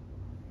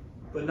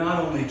 But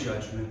not only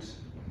judgment,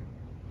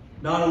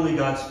 not only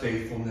God's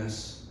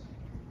faithfulness,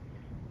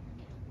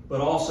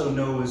 but also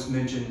Noah is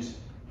mentioned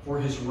for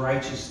his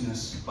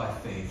righteousness by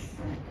faith.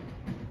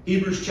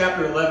 Hebrews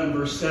chapter 11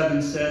 verse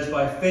 7 says,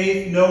 "By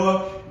faith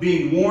Noah,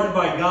 being warned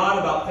by God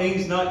about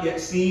things not yet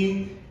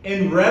seen,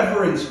 in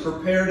reverence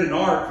prepared an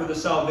ark for the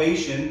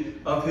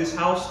salvation of his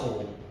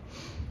household,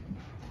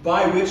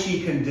 by which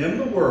he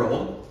condemned the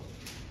world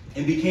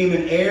and became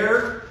an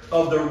heir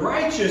of the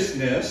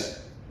righteousness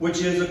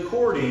which is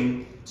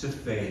according to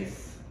faith."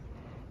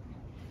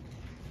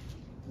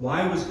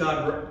 Why was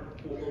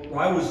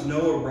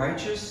Noah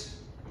righteous?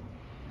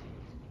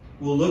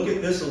 We'll look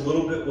at this a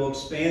little bit. We'll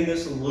expand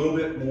this a little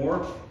bit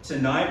more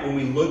tonight when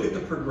we look at the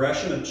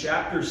progression of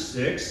chapter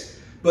 6.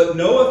 But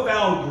Noah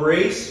found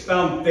grace,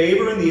 found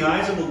favor in the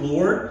eyes of the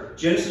Lord.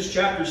 Genesis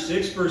chapter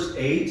 6, verse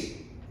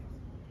 8.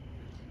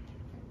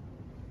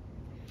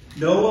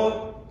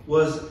 Noah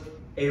was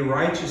a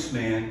righteous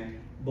man,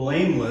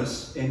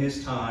 blameless in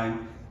his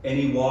time, and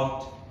he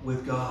walked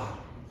with God.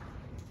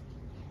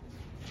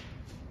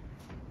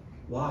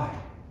 Why?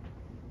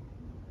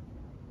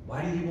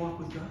 Why did he walk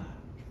with God?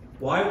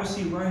 Why was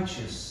he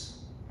righteous?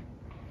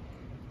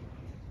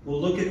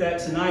 We'll look at that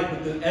tonight,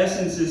 but the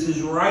essence is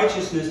his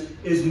righteousness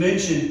is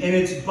mentioned, and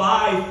it's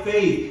by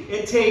faith.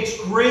 It takes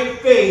great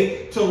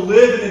faith to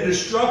live in a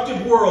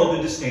destructive world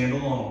and to stand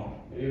alone.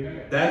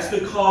 Amen. That's the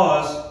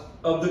cause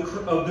of the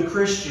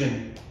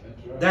Christian.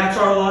 That's right. That's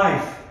our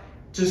life.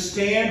 To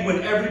stand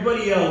when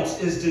everybody else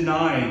is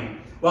denying.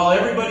 While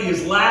everybody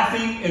is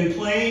laughing and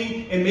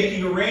playing and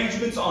making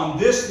arrangements on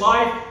this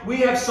life, we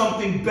have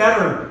something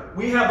better.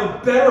 We have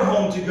a better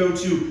home to go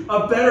to,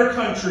 a better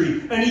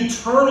country, an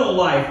eternal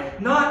life,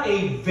 not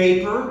a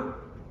vapor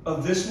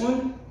of this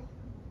one,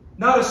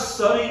 not a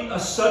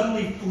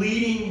suddenly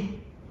fleeting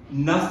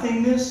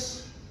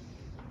nothingness.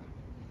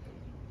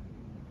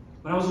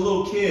 When I was a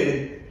little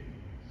kid,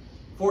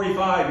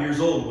 45 years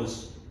old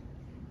was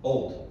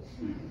old.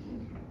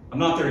 I'm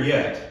not there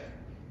yet.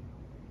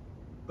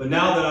 But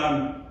now that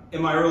I'm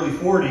in my early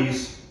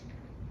 40s,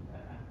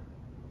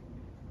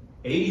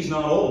 80's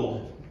not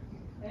old.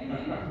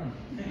 Amen.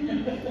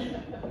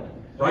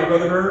 Right,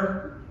 Brother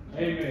Herb?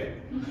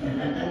 Amen.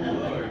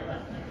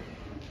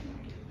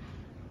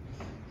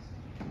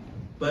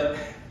 But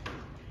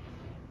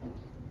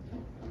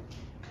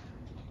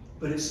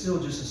it's still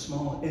just a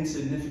small,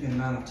 insignificant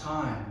amount of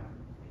time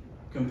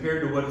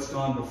compared to what's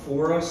gone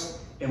before us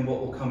and what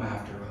will come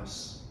after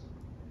us.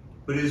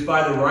 But it is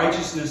by the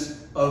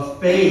righteousness of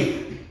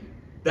faith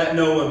that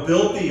Noah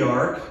built the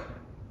ark,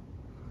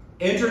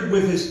 entered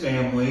with his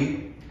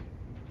family,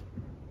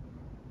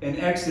 and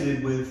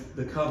exited with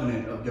the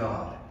covenant of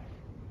God.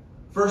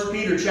 1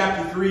 Peter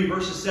chapter 3,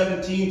 verses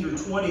 17 through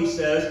 20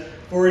 says,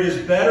 "For it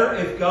is better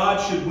if God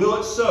should will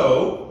it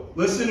so,"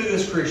 listen to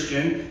this,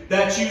 Christian,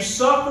 "that you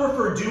suffer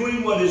for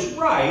doing what is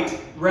right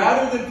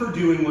rather than for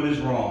doing what is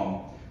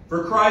wrong.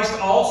 For Christ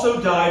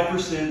also died for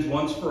sins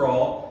once for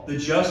all, the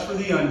just for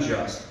the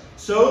unjust,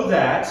 so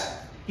that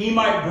he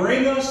might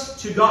bring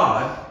us to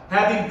God,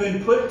 having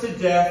been put to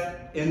death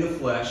in the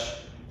flesh,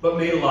 but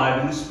made alive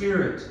in the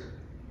Spirit.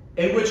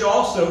 In which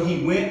also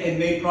he went and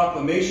made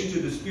proclamation to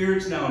the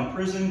spirits now in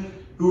prison,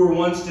 who were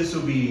once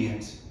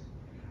disobedient,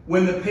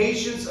 when the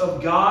patience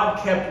of God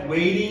kept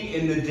waiting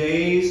in the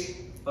days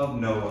of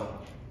Noah."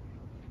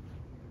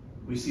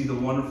 We see the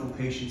wonderful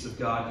patience of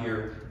God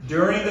here.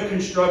 During the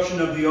construction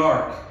of the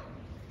ark,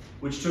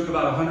 which took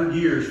about 100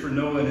 years for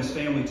Noah and his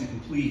family to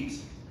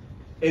complete,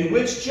 in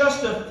which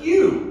just a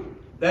few,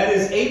 that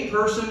is 8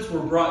 persons,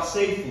 were brought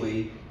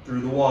safely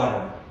through the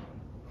water.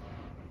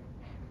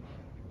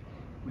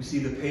 We see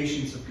the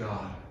patience of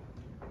God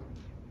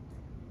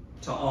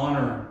to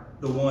honor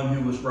the one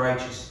who was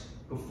righteous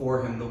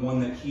before him, the one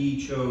that he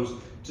chose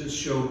to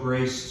show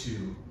grace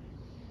to.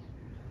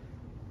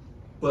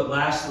 But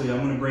lastly, I'm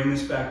going to bring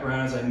this back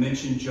around as I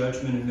mentioned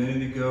judgment a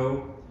minute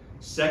ago.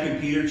 2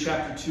 Peter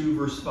chapter 2,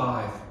 verse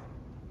 5.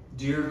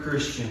 Dear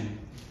Christian,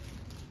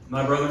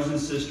 my brothers and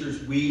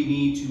sisters, we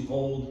need to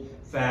hold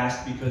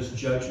fast because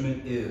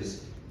judgment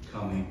is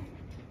coming.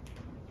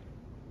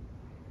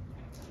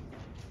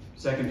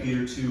 2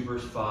 Peter 2,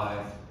 verse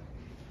 5.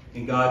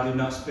 And God did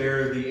not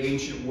spare the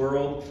ancient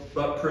world,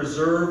 but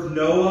preserved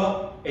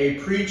Noah, a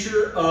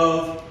preacher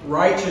of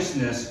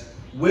righteousness,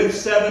 with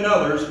 7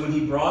 others when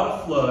he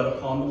brought a flood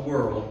upon the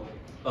world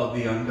of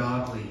the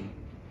ungodly.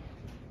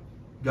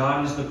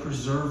 God is the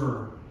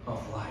preserver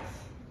of life.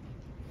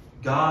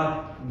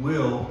 God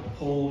will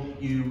hold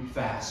you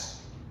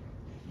fast.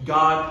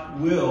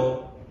 God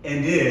will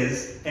and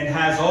is and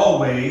has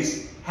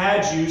always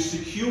had you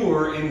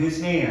secure in his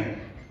hand.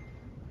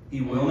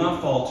 He will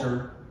not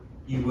falter.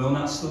 You will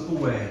not slip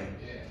away.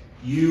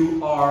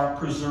 You are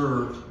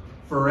preserved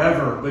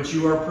forever, but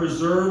you are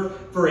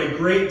preserved for a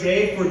great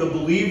day for the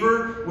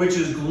believer, which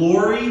is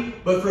glory,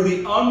 but for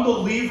the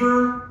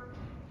unbeliever,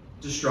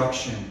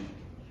 destruction.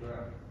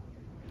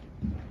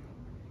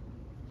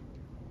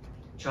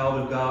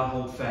 Child of God,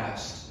 hold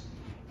fast.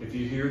 If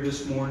you're here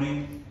this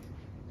morning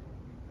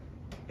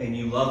and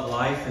you love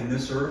life in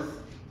this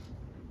earth,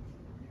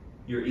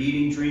 you're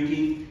eating,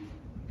 drinking,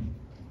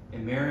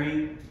 and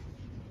marrying,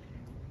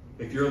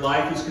 if your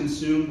life is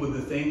consumed with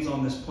the things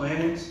on this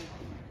planet,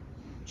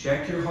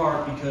 check your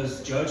heart,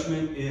 because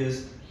judgment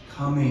is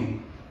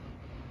coming.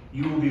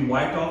 You will be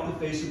wiped off the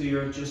face of the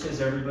earth just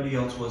as everybody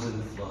else was in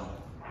the flood.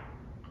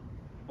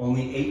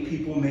 Only 8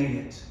 people made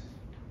it.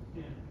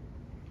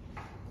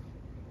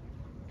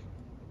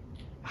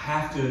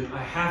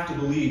 I have to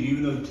believe,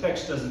 even though the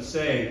text doesn't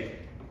say,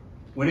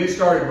 when it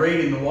started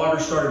raining, the water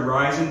started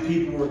rising,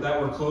 people that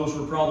were close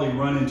were probably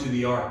running to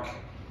the ark.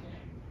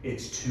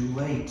 It's too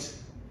late.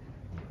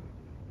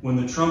 When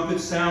the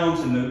trumpet sounds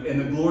and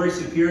the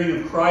glorious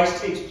appearing of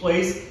Christ takes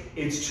place,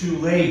 it's too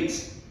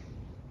late.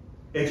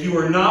 If you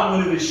are not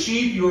one of his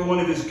sheep, you are one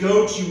of his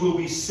goats, you will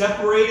be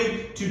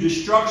separated to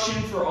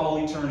destruction for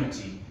all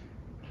eternity.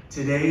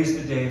 Today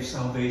is the day of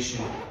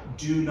salvation.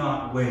 Do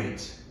not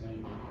wait.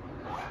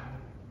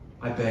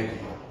 I beg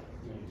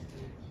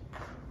you.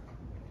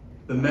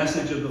 The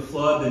message of the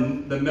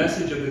flood, the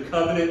message of the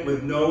covenant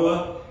with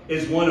Noah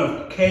is one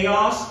of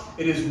chaos,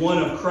 it is one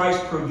of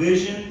Christ's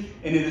provision,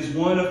 and it is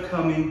one of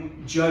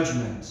coming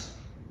judgment.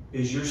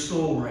 Is your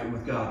soul right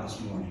with God this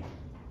morning?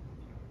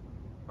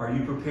 Are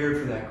you prepared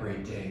for that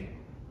great day?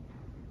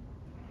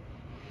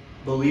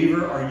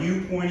 Believer, are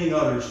you pointing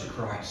others to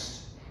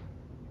Christ?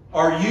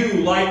 Are you,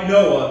 like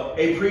Noah,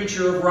 a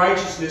preacher of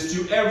righteousness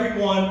to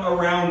everyone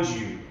around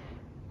you?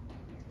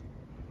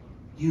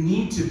 You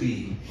need to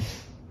be,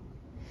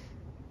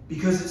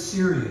 because it's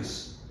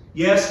serious.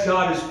 Yes,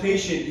 God is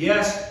patient.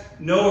 Yes,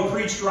 Noah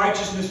preached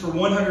righteousness for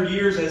 100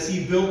 years as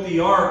he built the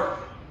ark.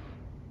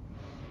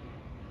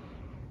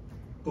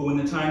 But when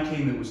the time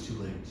came, it was too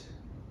late.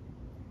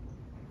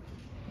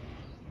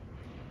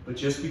 But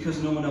just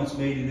because no one else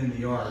made it in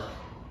the ark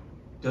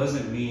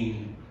doesn't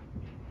mean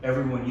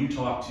everyone you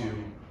talk to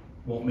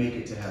won't make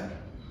it to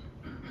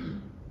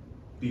heaven.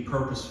 Be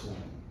purposeful.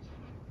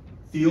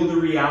 Feel the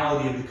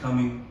reality of the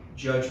coming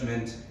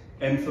judgment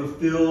and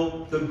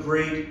fulfill the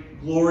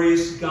great,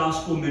 glorious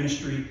gospel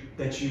ministry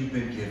that you've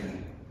been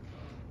given.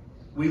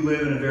 We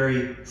live in a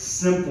very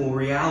simple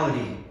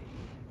reality.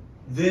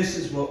 This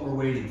is what we're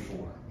waiting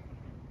for.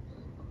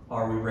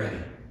 Are we ready?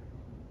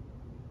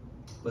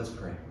 Let's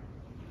pray.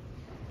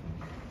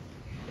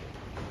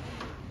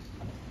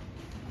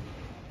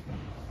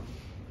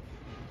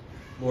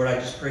 Lord, I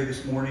just pray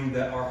this morning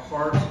that our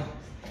heart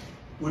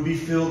would be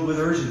filled with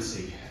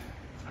urgency.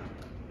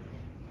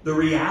 The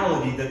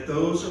reality that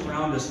those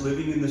around us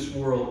living in this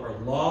world are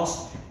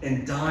lost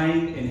and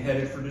dying and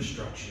headed for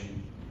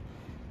destruction.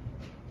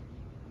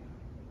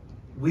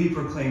 We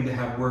proclaim to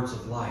have words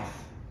of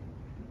life.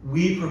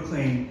 We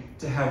proclaim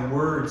to have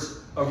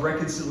words of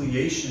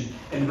reconciliation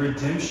and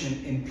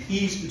redemption and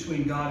peace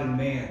between God and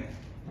man.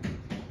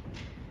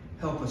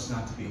 Help us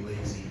not to be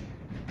lazy.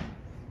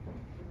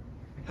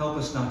 Help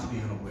us not to be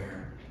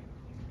unaware.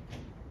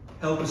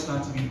 Help us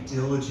not to be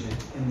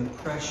diligent in the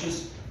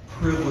precious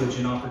privilege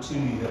and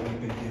opportunity that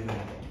we've been given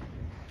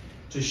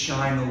to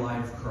shine the light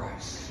of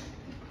Christ,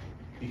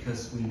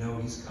 because we know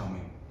he's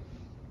coming.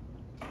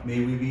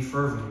 May we be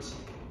fervent.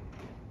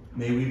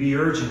 May we be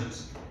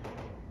urgent.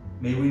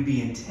 May we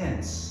be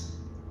intense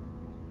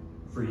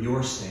for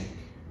your sake,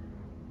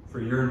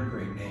 for your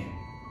great name.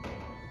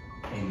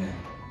 Amen.